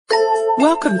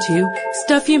Welcome to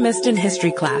Stuff You Missed in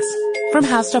History Class from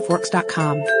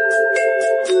HowStuffWorks.com.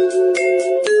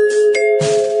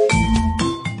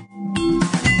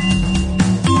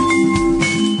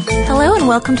 Hello and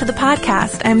welcome to the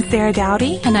podcast. I'm Sarah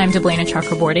Dowdy. And I'm Deblina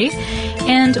Chakraborty.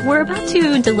 And we're about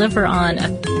to deliver on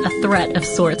a threat of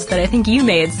sorts that I think you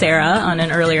made, Sarah, on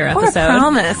an earlier episode. Or a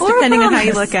promise, depending on how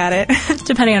you look at it.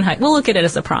 Depending on how, we'll look at it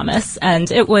as a promise. And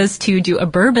it was to do a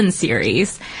bourbon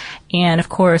series. And of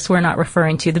course, we're not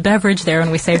referring to the beverage there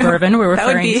when we say bourbon. We're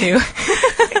referring to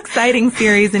exciting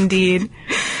series indeed.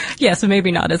 Yes,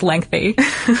 maybe not as lengthy.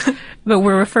 But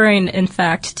we're referring, in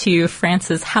fact, to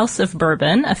France's House of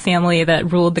Bourbon, a family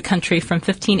that ruled the country from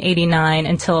 1589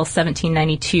 until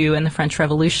 1792 and the French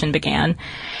Revolution began.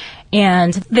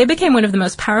 And they became one of the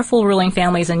most powerful ruling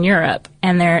families in Europe,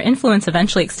 and their influence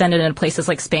eventually extended into places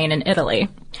like Spain and Italy.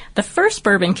 The first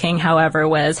bourbon king, however,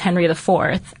 was Henry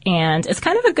IV, and it's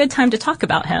kind of a good time to talk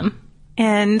about him.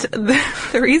 And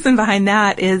the reason behind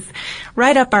that is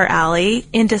right up our alley.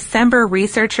 In December,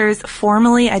 researchers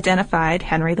formally identified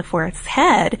Henry IV's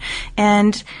head,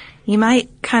 and you might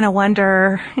kind of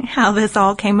wonder how this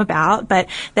all came about, but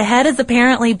the head has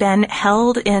apparently been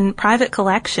held in private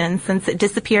collections since it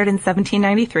disappeared in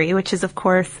 1793, which is, of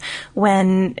course,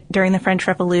 when, during the French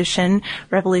Revolution,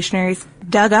 revolutionaries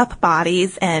dug up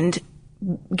bodies and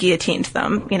guillotined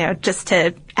them, just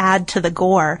to add to the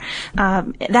gore.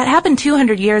 That happened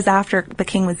 200 years after the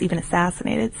king was even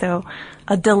assassinated, so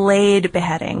a delayed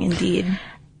beheading, indeed.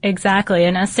 Exactly,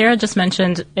 and as Sarah just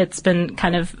mentioned, it's been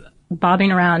kind of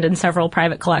bobbing around in several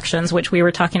private collections, which we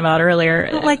were talking about earlier.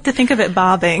 I don't like to think of it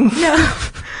bobbing. No,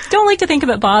 don't like to think of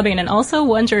it bobbing, and also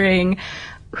wondering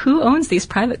who owns these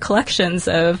private collections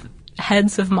of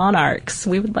heads of monarchs.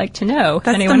 We would like to know if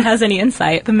anyone has any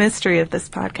insight. The mystery of this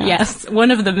podcast. Yes,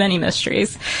 one of the many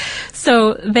mysteries.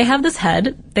 So they have this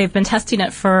head. They've been testing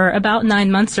it for about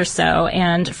 9 months or so,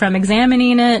 and from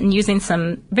examining it and using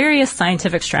some various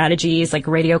scientific strategies like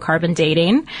radiocarbon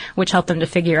dating, which helped them to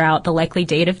figure out the likely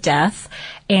date of death,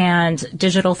 and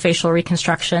digital facial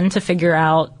reconstruction to figure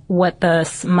out what the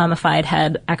mummified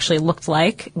head actually looked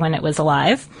like when it was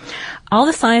alive. All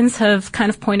the signs have kind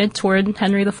of pointed toward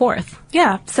Henry IV.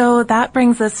 Yeah, so that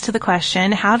brings us to the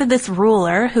question, how did this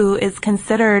ruler, who is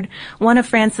considered one of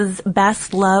France's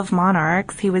best-loved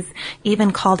monarchs, he was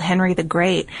even called Henry the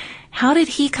Great, how did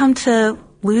he come to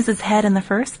lose his head in the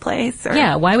first place?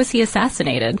 Yeah, why was he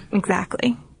assassinated?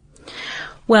 Exactly.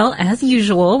 Well, as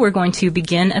usual, we're going to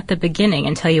begin at the beginning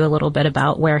and tell you a little bit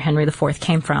about where Henry IV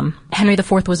came from. Henry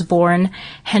IV was born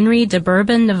Henry de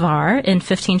Bourbon-Navarre in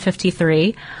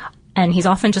 1553, and he's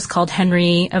often just called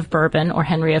Henry of Bourbon or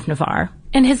Henry of Navarre.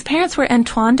 And his parents were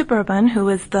Antoine de Bourbon, who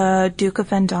was the Duke of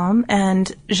Vendôme,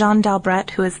 and Jeanne d'Albret,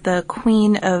 who is the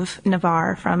Queen of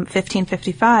Navarre from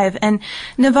 1555. And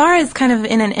Navarre is kind of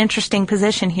in an interesting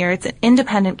position here. It's an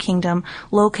independent kingdom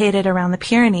located around the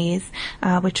Pyrenees,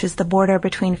 which is the border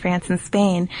between France and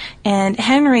Spain. And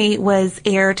Henry was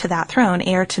heir to that throne,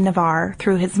 heir to Navarre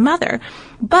through his mother.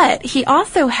 But he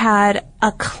also had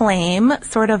a claim,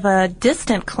 sort of a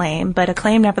distant claim, but a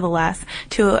claim nevertheless,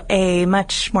 to a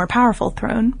much more powerful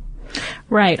throne.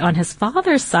 Right. On his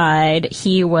father's side,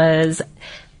 he was,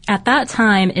 at that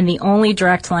time, in the only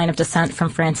direct line of descent from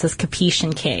France's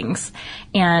Capetian kings.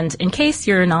 And in case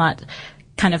you're not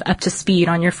kind of up to speed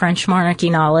on your French monarchy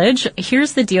knowledge,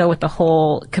 here's the deal with the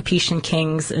whole Capetian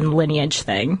kings and lineage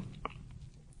thing.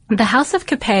 The House of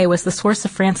Capet was the source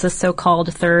of France's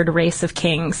so-called third race of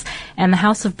kings, and the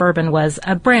House of Bourbon was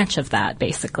a branch of that,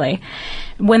 basically.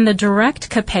 When the direct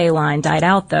Capet line died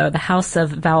out, though, the House of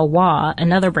Valois,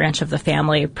 another branch of the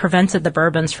family, prevented the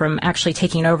Bourbons from actually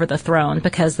taking over the throne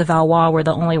because the Valois were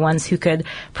the only ones who could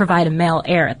provide a male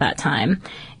heir at that time,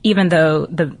 even though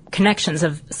the connections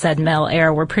of said male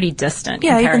heir were pretty distant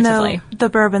comparatively. Even though the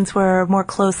Bourbons were more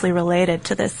closely related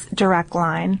to this direct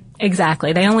line.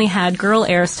 Exactly. They only had girl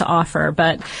heirs to offer,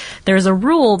 but there's a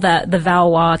rule that the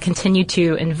Valois continued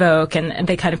to invoke, and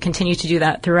they kind of continue to do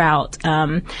that throughout,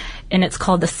 and it's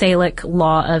called the Salic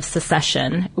Law of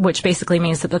Succession, which basically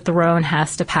means that the throne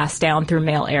has to pass down through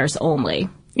male heirs only.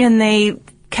 And they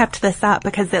kept this up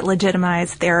because it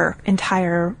legitimized their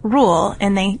entire rule,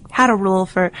 and they had a rule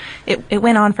for it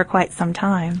went on for quite some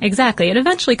time. Exactly. It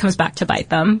eventually comes back to bite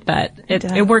them, but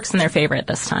it works in their favor at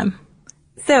this time.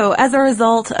 So as a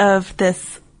result of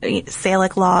this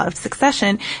Salic law of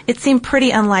succession, it seemed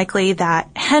pretty unlikely that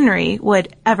Henry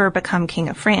would ever become king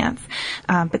of France,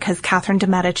 because Catherine de'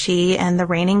 Medici and the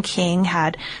reigning king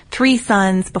had 3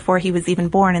 sons before he was even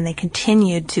born, and they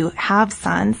continued to have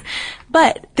sons.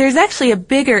 But there's actually a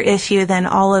bigger issue than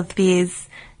all of these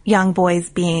young boys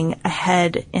being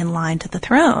ahead in line to the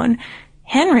throne.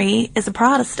 Henry is a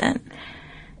Protestant.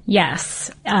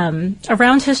 Yes.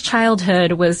 Around his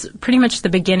childhood was pretty much the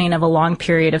beginning of a long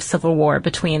period of civil war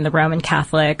between the Roman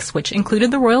Catholics, which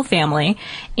included the royal family,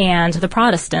 and the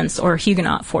Protestants, or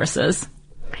Huguenot forces.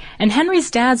 And Henry's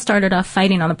dad started off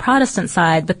fighting on the Protestant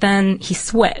side, but then he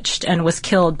switched and was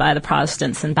killed by the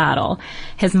Protestants in battle.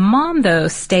 His mom, though,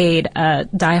 stayed a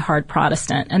diehard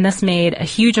Protestant, and this made a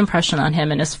huge impression on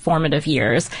him in his formative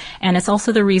years. And it's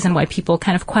also the reason why people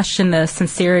kind of question the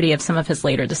sincerity of some of his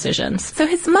later decisions. So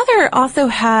his mother also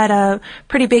had a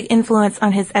pretty big influence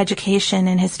on his education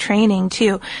and his training,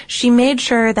 too. She made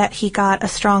sure that he got a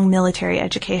strong military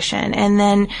education, and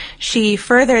then she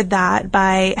furthered that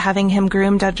by having him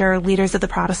groomed under leaders of the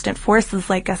Protestant forces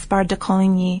like Gaspard de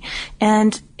Coligny.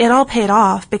 And it all paid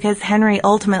off because Henry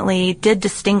ultimately did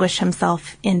distinguish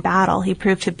himself in battle. He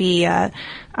proved to be a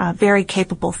very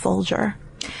capable soldier.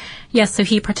 Yes, so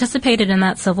he participated in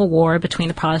that civil war between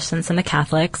the Protestants and the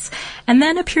Catholics. And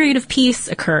then a period of peace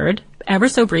occurred, ever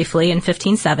so briefly, in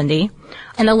 1570.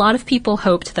 And a lot of people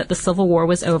hoped that the Civil War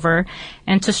was over.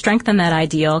 And to strengthen that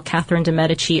ideal, Catherine de'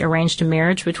 Medici arranged a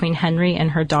marriage between Henry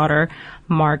and her daughter,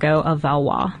 Margot of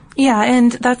Valois. Yeah,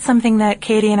 and that's something that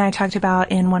Katie and I talked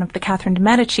about in one of the Catherine de'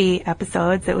 Medici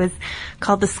episodes. It was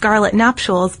called the Scarlet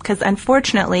Nuptials, because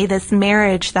unfortunately this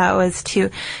marriage that was to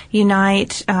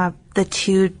unite the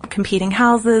two competing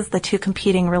houses, the two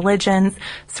competing religions,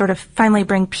 sort of finally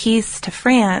bring peace to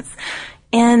France,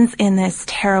 ends in this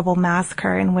terrible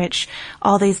massacre in which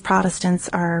all these Protestants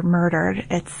are murdered.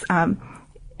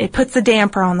 It puts a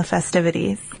damper on the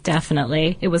festivities.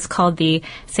 Definitely. It was called the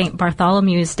St.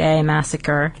 Bartholomew's Day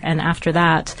Massacre, and after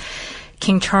that,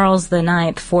 King Charles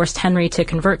IX forced Henry to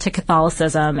convert to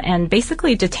Catholicism and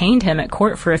basically detained him at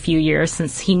court for a few years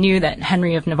since he knew that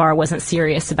Henry of Navarre wasn't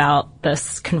serious about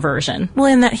this conversion. Well,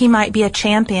 and that he might be a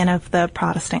champion of the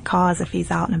Protestant cause if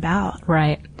he's out and about.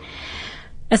 Right.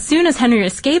 As soon as Henry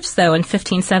escapes, though, in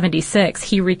 1576,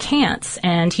 he recants,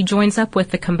 and he joins up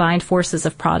with the combined forces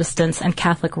of Protestants and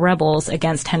Catholic rebels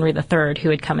against Henry III, who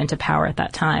had come into power at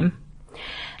that time.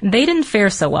 They didn't fare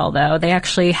so well, though. They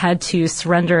actually had to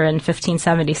surrender in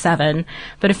 1577,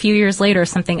 but a few years later,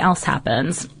 something else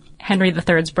happens. Henry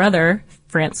III's brother,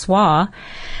 Francois,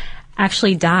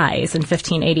 actually dies in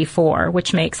 1584,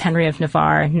 which makes Henry of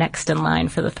Navarre next in line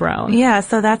for the throne. Yeah,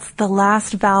 so that's the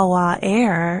last Valois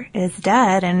heir is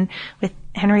dead, and with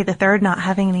Henry III not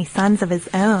having any sons of his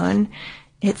own,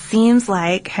 it seems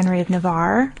like Henry of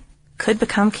Navarre could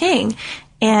become king.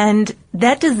 And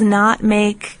that does not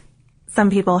make some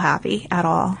people happy at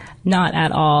all. Not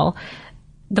at all.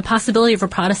 The possibility of a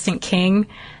Protestant king,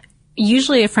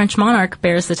 usually a French monarch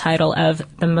bears the title of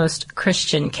the most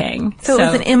Christian king. So it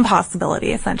was an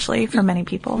impossibility, essentially, for many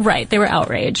people. Right. They were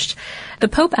outraged. The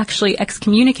Pope actually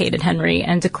excommunicated Henry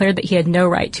and declared that he had no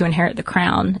right to inherit the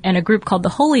crown. And a group called the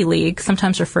Holy League,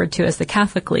 sometimes referred to as the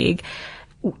Catholic League,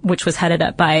 which was headed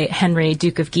up by Henry,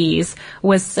 Duke of Guise,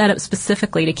 was set up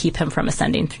specifically to keep him from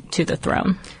ascending to the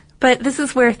throne. But this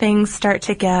is where things start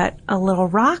to get a little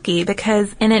rocky,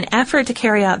 because in an effort to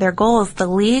carry out their goals, the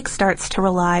League starts to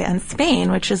rely on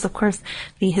Spain, which is, of course,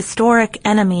 the historic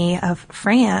enemy of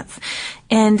France.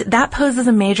 And that poses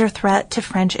a major threat to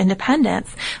French independence.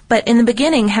 But in the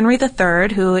beginning, Henry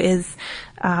III, who is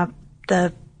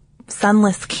the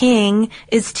sonless king,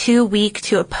 is too weak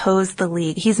to oppose the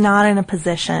League. He's not in a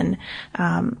position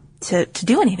to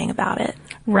do anything about it.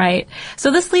 Right. So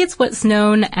this leads what's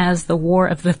known as the War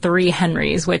of the Three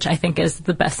Henrys, which I think is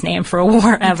the best name for a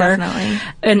war ever. Definitely.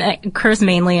 And it occurs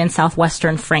mainly in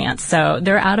southwestern France. So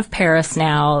they're out of Paris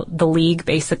now. The League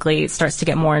basically starts to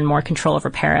get more and more control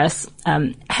over Paris.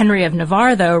 Henry of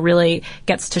Navarre, though, really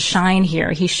gets to shine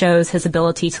here. He shows his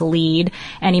ability to lead,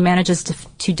 and he manages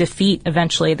to defeat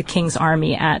eventually the king's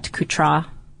army at Coutras.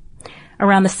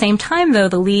 Around the same time, though,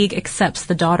 the League accepts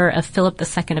the daughter of Philip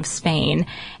II of Spain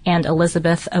and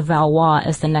Elizabeth of Valois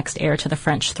as the next heir to the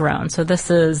French throne. So this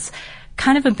is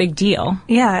kind of a big deal.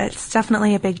 Yeah, it's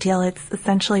definitely a big deal. It's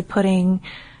essentially putting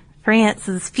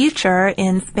France's future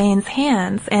in Spain's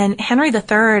hands. And Henry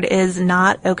III is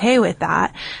not okay with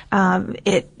that.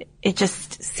 It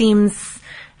just seems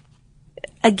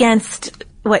against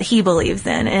what he believes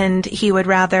in, and he would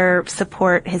rather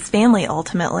support his family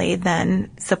ultimately than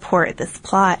support this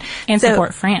plot. And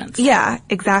support France. Yeah,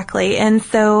 exactly. And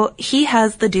so he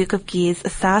has the Duke of Guise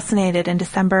assassinated in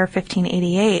December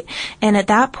 1588. And at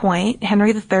that point, Henry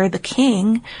III, the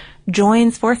king,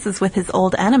 joins forces with his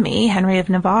old enemy, Henry of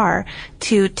Navarre,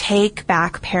 to take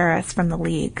back Paris from the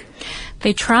League.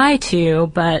 They try to,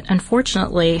 but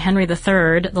unfortunately, Henry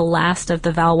III, the last of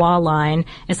the Valois line,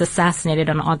 is assassinated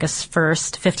on August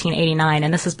 1st, 1589,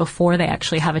 and this is before they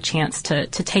actually have a chance to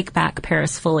take back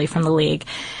Paris fully from the League.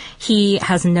 He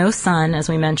has no son, as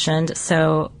we mentioned,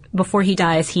 so before he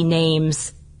dies, he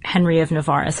names Henry of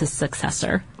Navarre as his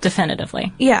successor,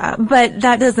 definitively. Yeah, but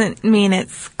that doesn't mean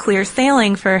it's clear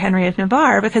sailing for Henry of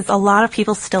Navarre, because a lot of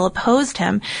people still opposed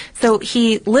him. So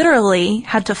he literally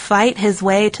had to fight his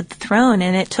way to the throne,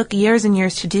 and it took years and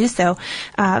years to do so.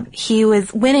 He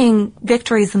was winning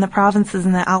victories in the provinces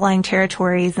and the outlying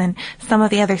territories and some of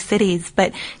the other cities,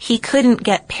 but he couldn't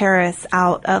get Paris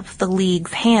out of the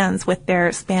League's hands with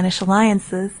their Spanish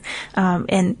alliances,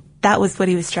 and that was what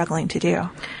he was struggling to do.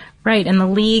 Right, and the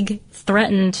League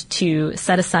threatened to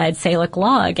set aside Salic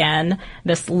law again,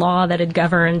 this law that had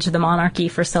governed the monarchy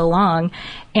for so long,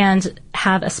 and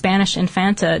have a Spanish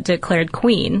infanta declared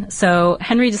queen. So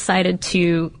Henry decided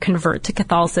to convert to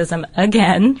Catholicism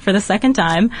again for the second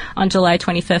time on July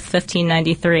 25th,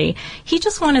 1593. He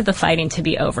just wanted the fighting to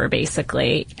be over,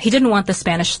 basically. He didn't want the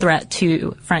Spanish threat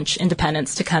to French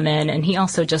independence to come in, and he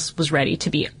also just was ready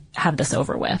to have this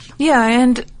over with. Yeah,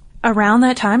 and around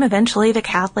that time, eventually, the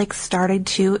Catholics started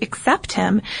to accept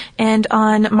him. And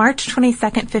on March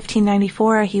 22nd,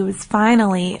 1594, he was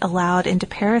finally allowed into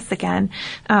Paris again.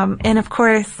 And of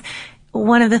course,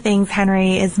 one of the things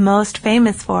Henry is most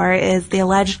famous for is the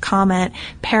alleged comment,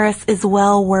 "Paris is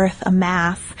well worth a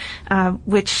mass,"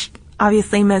 which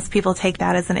obviously most people take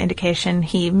that as an indication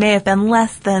he may have been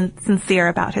less than sincere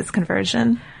about his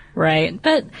conversion. Right.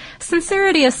 But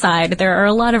sincerity aside, there are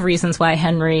a lot of reasons why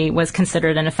Henry was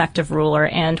considered an effective ruler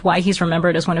and why he's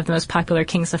remembered as one of the most popular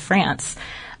kings of France.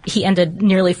 He ended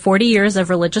nearly 40 years of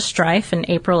religious strife in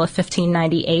April of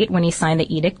 1598 when he signed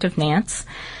the Edict of Nantes.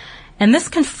 And this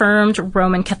confirmed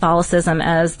Roman Catholicism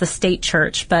as the state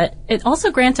church, but it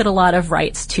also granted a lot of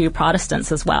rights to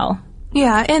Protestants as well.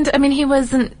 Yeah, and I mean, he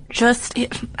wasn't just,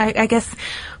 I guess,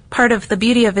 part of the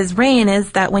beauty of his reign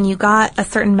is that when you got a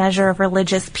certain measure of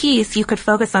religious peace, you could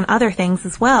focus on other things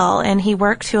as well. And he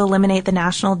worked to eliminate the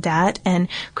national debt and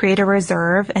create a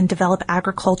reserve and develop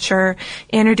agriculture,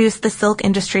 introduce the silk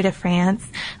industry to France,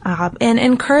 and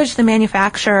encourage the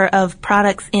manufacture of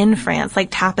products in France, like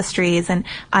tapestries and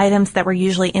items that were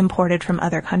usually imported from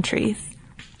other countries.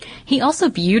 He also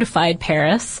beautified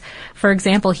Paris. For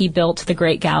example, he built the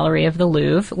Great Gallery of the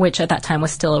Louvre, which at that time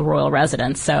was still a royal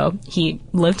residence, so he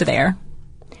lived there.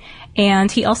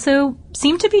 And he also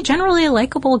seemed to be generally a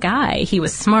likable guy. He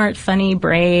was smart, funny,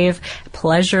 brave,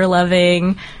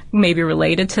 pleasure-loving, maybe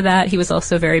related to that. He was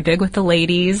also very big with the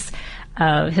ladies.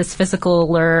 His physical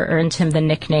allure earned him the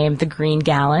nickname the Green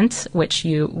Gallant, which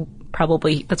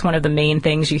that's one of the main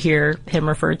things you hear him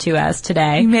referred to as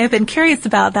today. You may have been curious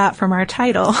about that from our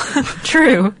title.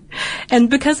 True. And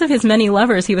because of his many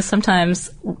lovers, he was sometimes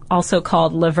also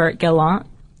called Le Vert Gallant,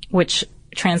 which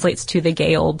translates to the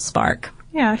gay old spark.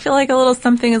 Yeah, I feel like a little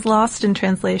something is lost in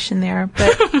translation there,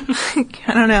 but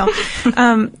I don't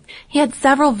know. He had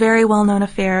several very well-known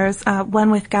affairs,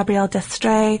 one with Gabrielle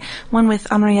d'Estrées, one with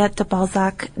Henriette de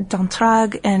Balzac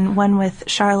d'Entragues, and one with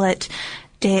Charlotte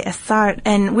de Essart.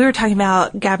 And we were talking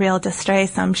about Gabrielle d'Estrées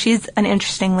some. She's an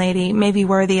interesting lady, maybe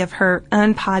worthy of her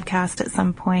own podcast at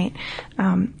some point.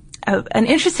 An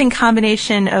interesting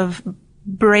combination of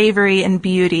bravery and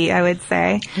beauty, I would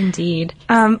say. Indeed.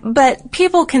 But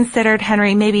people considered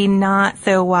Henry maybe not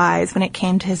so wise when it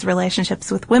came to his relationships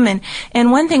with women.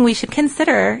 And one thing we should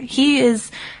consider, he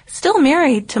is still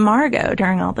married to Margot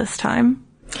during all this time.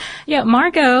 Yeah,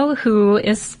 Margot, who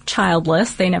is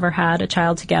childless, they never had a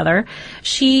child together,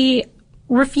 she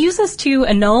refuses to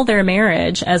annul their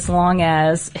marriage as long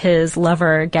as his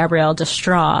lover, Gabrielle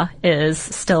d'Estrées, is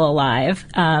still alive.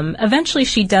 Eventually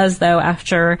she does, though,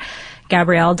 after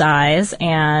Gabrielle dies,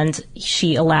 and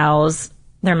she allows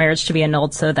their marriage to be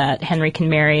annulled so that Henry can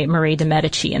marry Marie de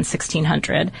Medici in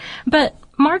 1600. But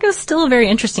Margot's still a very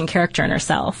interesting character in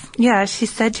herself. Yeah,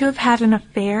 she's said to have had an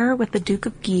affair with the Duke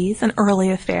of Guise, an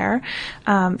early affair.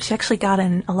 She actually got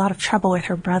in a lot of trouble with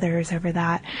her brothers over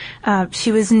that.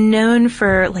 She was known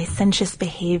for licentious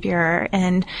behavior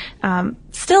and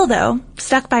still, though,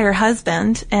 stuck by her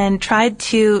husband and tried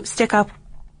to stick up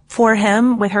for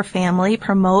him with her family,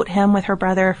 promote him with her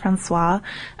brother Francois.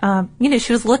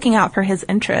 She was looking out for his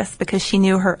interests because she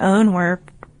knew her own were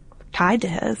tied to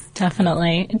his.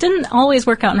 Definitely. It didn't always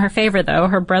work out in her favor, though.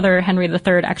 Her brother, Henry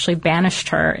III, actually banished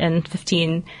her in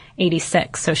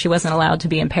 1586, so she wasn't allowed to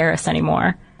be in Paris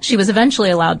anymore. She was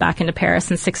eventually allowed back into Paris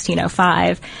in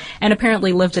 1605 and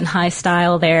apparently lived in high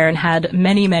style there and had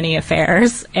many, many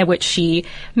affairs, which she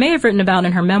may have written about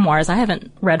in her memoirs. I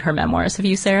haven't read her memoirs. Have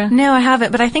you, Sarah? No, I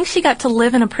haven't, but I think she got to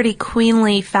live in a pretty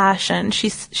queenly fashion. She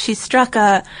struck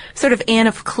a sort of Anne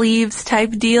of Cleves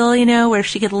type deal, you know, where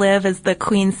she could live as the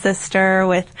queen's sister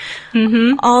with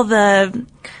all the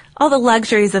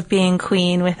luxuries of being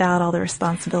queen without all the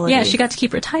responsibilities. Yeah, she got to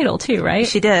keep her title too, right?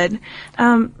 She did.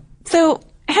 So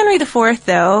Henry IV,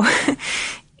 though,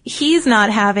 he's not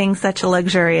having such a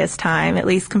luxurious time, at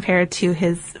least compared to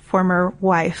his former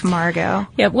wife, Margot.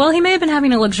 Yeah, well, he may have been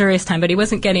having a luxurious time, but he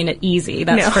wasn't getting it easy,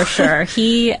 that's for sure.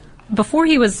 Before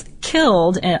he was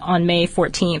killed on May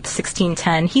 14th,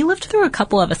 1610, he lived through a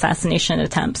couple of assassination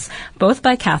attempts, both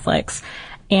by Catholics.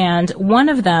 And one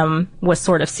of them was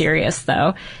sort of serious,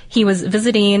 though. He was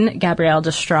visiting Gabrielle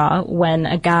d'Estrades when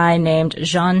a guy named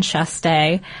Jean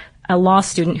Chastet, a law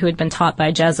student who had been taught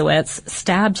by Jesuits,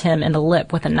 stabbed him in the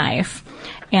lip with a knife.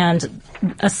 And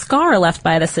a scar left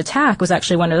by this attack was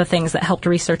actually one of the things that helped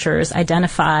researchers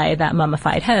identify that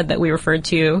mummified head that we referred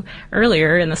to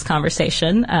earlier in this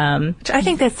conversation. I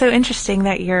think that's so interesting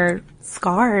that your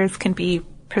scars can be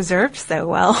preserved so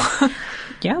well.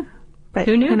 Yeah. But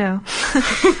who knew? Who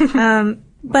know?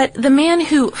 But the man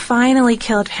who finally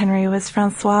killed Henry was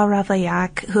Francois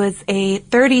Ravaillac, who is a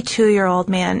 32-year-old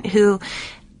man who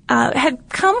had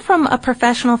come from a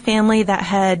professional family that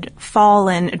had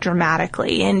fallen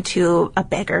dramatically into a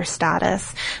beggar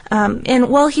status. And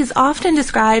while he's often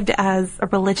described as a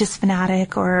religious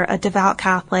fanatic or a devout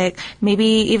Catholic, maybe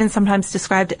even sometimes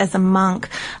described as a monk,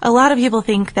 a lot of people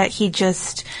think that he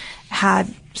just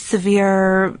had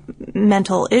severe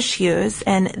mental issues,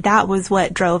 and that was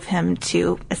what drove him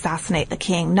to assassinate the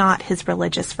king, not his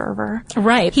religious fervor.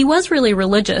 Right. He was really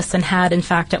religious and had, in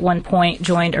fact, at one point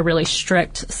joined a really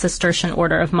strict Cistercian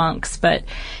order of monks, but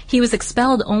he was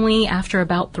expelled only after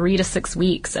about 3 to 6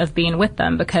 weeks of being with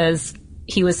them because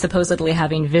he was supposedly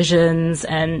having visions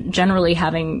and generally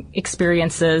having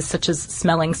experiences such as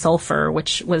smelling sulfur,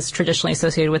 which was traditionally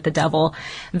associated with the devil,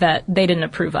 that they didn't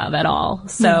approve of at all.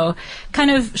 So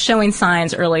kind of showing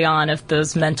signs early on of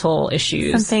those mental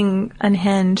issues. Something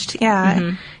unhinged, yeah.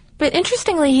 Mm-hmm. But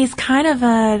interestingly, he's kind of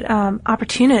an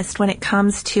opportunist when it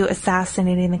comes to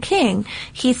assassinating the king.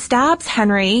 He stabs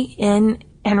Henry in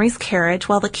Henry's carriage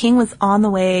while the king was on the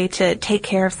way to take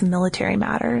care of some military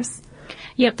matters.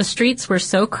 Yep, the streets were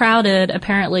so crowded.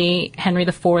 Apparently, Henry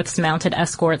IV's mounted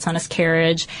escorts on his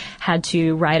carriage had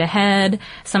to ride ahead.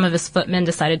 Some of his footmen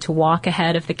decided to walk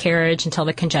ahead of the carriage until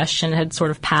the congestion had sort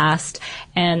of passed.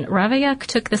 And Ravaillac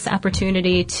took this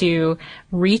opportunity to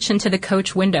reach into the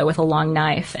coach window with a long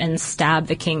knife and stab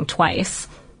the king twice.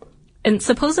 And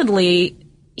supposedly,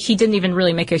 he didn't even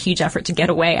really make a huge effort to get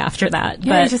away after that.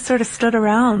 Yeah, he just sort of stood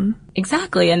around.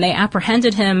 Exactly, and they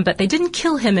apprehended him, but they didn't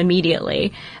kill him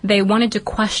immediately. They wanted to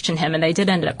question him, and they did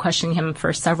end up questioning him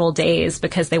for several days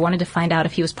because they wanted to find out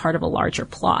if he was part of a larger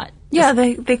plot. Yeah,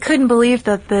 they couldn't believe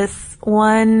that this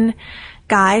one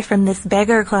guy from this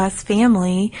beggar class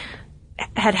family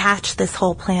had hatched this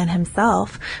whole plan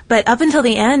himself. But up until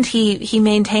the end, he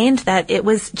maintained that it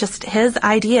was just his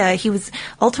idea. He was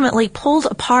ultimately pulled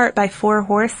apart by 4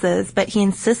 horses, but he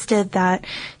insisted that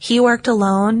he worked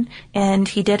alone, and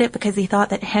he did it because he thought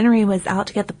that Henry was out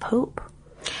to get the Pope.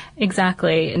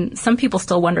 Exactly. And some people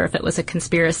still wonder if it was a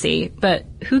conspiracy, but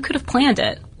who could have planned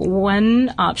it?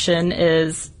 One option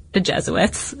is the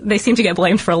Jesuits. They seem to get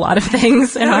blamed for a lot of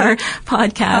things in our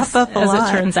podcast, as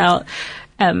it turns out.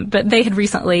 But they had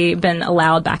recently been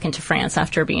allowed back into France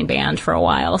after being banned for a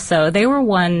while. So they were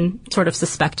one sort of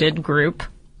suspected group.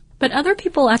 But other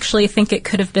people actually think it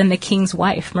could have been the king's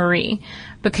wife, Marie,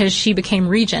 because she became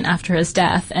regent after his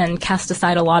death and cast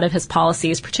aside a lot of his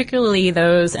policies, particularly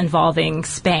those involving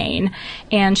Spain.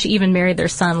 And she even married their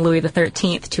son, Louis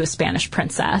XIII, to a Spanish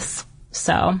princess.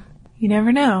 So you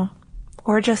never know.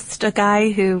 Or just a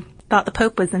guy who thought the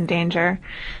Pope was in danger.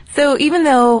 So even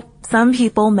though some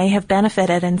people may have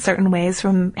benefited in certain ways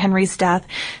from Henry's death,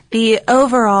 the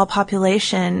overall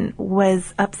population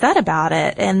was upset about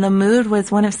it, and the mood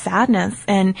was one of sadness,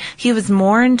 and he was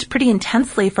mourned pretty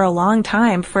intensely for a long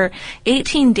time. For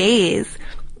 18 days,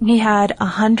 he had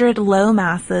 100 low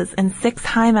masses and 6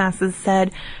 high masses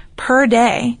said per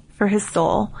day for his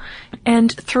soul. And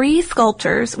 3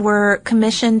 sculptors were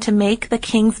commissioned to make the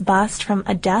king's bust from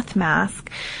a death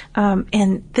mask.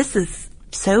 And this is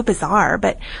so bizarre,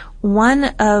 but one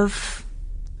of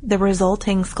the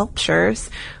resulting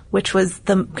sculptures, which was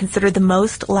considered the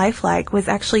most lifelike, was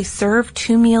actually served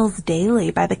 2 meals daily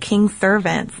by the king's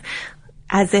servants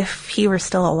as if he were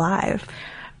still alive.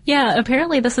 Yeah,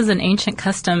 apparently this is an ancient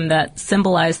custom that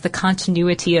symbolized the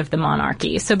continuity of the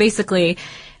monarchy. So basically,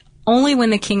 only when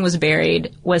the king was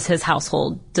buried was his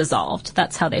household dissolved.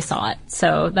 That's how they saw it.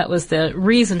 So that was the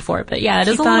reason for it. But yeah, it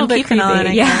is a little bit creepy.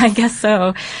 I guess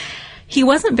so. He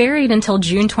wasn't buried until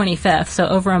June 25th, so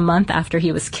over a month after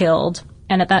he was killed.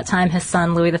 And at that time, his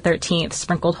son, Louis XIII,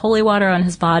 sprinkled holy water on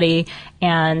his body,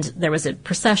 and there was a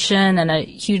procession and a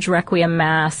huge requiem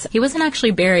mass. He wasn't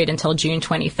actually buried until June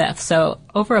 25th, so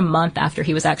over a month after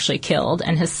he was actually killed.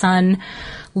 And his son,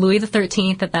 Louis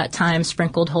XIII, at that time,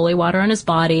 sprinkled holy water on his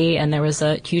body, and there was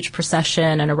a huge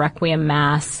procession and a requiem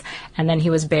mass, and then he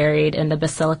was buried in the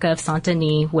Basilica of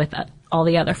Saint-Denis with all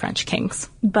the other French kings.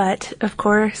 But, of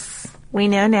course, we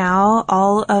know now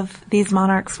all of these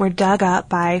monarchs were dug up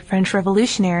by French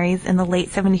revolutionaries in the late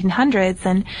 1700s,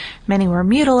 and many were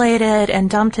mutilated and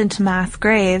dumped into mass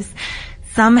graves.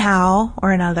 Somehow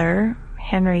or another,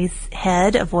 Henry's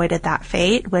head avoided that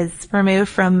fate, was removed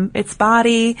from its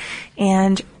body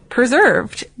and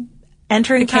preserved,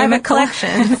 entering private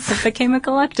collections. It became a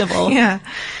collectible. Yeah.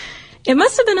 It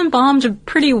must have been embalmed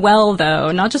pretty well,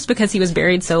 though, not just because he was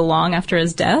buried so long after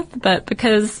his death, but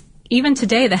because even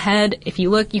today, the head, if you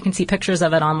look, you can see pictures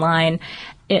of it online.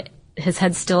 His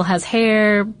head still has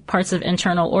hair, parts of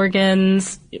internal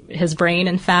organs, his brain,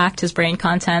 in fact, his brain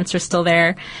contents are still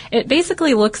there. It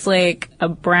basically looks like a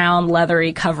brown,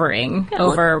 leathery covering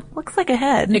over... Looks like a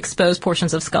head. Exposed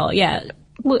portions of skull. Yeah.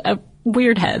 A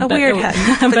weird head. But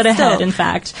a head, in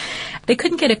fact. They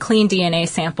couldn't get a clean DNA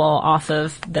sample off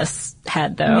of this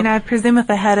head, though. I mean, I presume if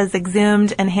a head is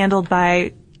exhumed and handled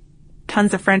by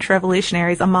tons of French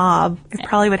revolutionaries, a mob, it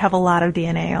probably would have a lot of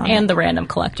DNA on it. And the random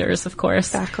collectors, of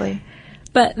course. Exactly.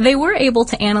 But they were able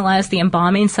to analyze the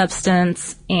embalming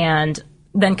substance and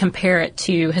then compare it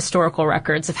to historical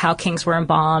records of how kings were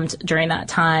embalmed during that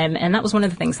time. And that was one of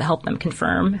the things that helped them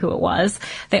confirm who it was.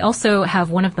 They also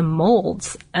have one of the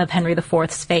molds of Henry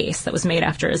IV's face that was made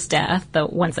after his death, the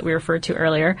ones that we referred to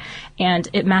earlier. And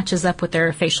it matches up with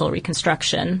their facial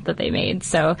reconstruction that they made.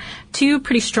 So 2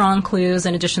 pretty strong clues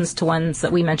in addition to ones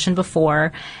that we mentioned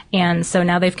before. And so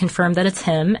now they've confirmed that it's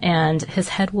him, and his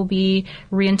head will be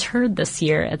reinterred this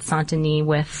year at Saint-Denis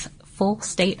with full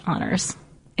state honors.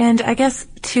 And I guess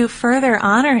to further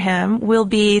honor him, we'll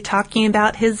be talking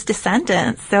about his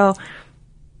descendants. So,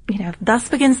 thus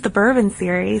begins the bourbon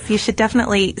series. You should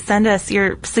definitely send us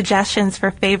your suggestions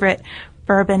for favorite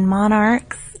bourbon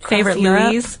monarchs. Favorite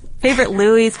Louis.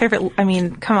 I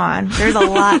mean, come on. There's a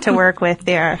lot to work with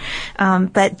there.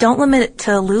 But don't limit it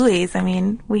to Louis. I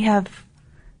mean, we have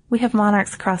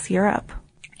monarchs across Europe.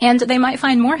 And they might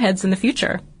find more heads in the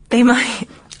future. They might.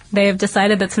 They have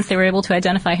decided that since they were able to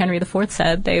identify Henry IV's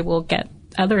head, they will get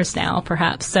others now,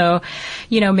 perhaps. So,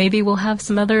 maybe we'll have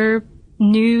some other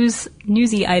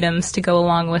newsy items to go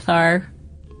along with our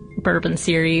bourbon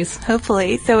series.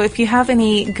 Hopefully. So if you have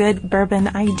any good bourbon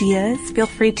ideas, feel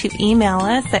free to email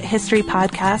us at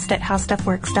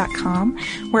historypodcast@howstuffworks.com.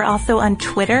 We're also on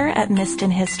Twitter at Missed in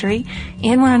History,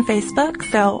 and we're on Facebook,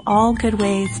 so all good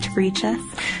ways to reach us.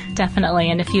 Definitely.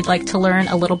 And if you'd like to learn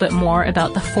a little bit more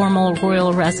about the formal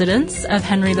royal residence of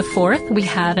Henry IV, we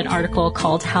have an article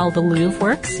called How the Louvre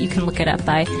Works. You can look it up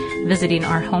by visiting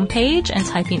our homepage and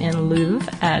typing in Louvre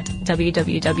at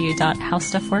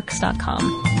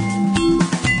www.howstuffworks.com.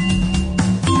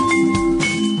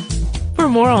 For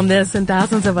more on this and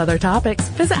thousands of other topics,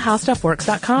 visit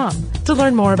howstuffworks.com. To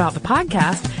learn more about the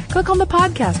podcast, click on the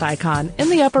podcast icon in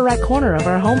the upper right corner of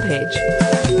our homepage.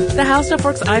 The How Stuff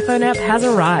Works iPhone app has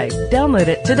arrived. Download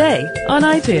it today on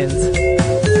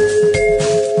iTunes.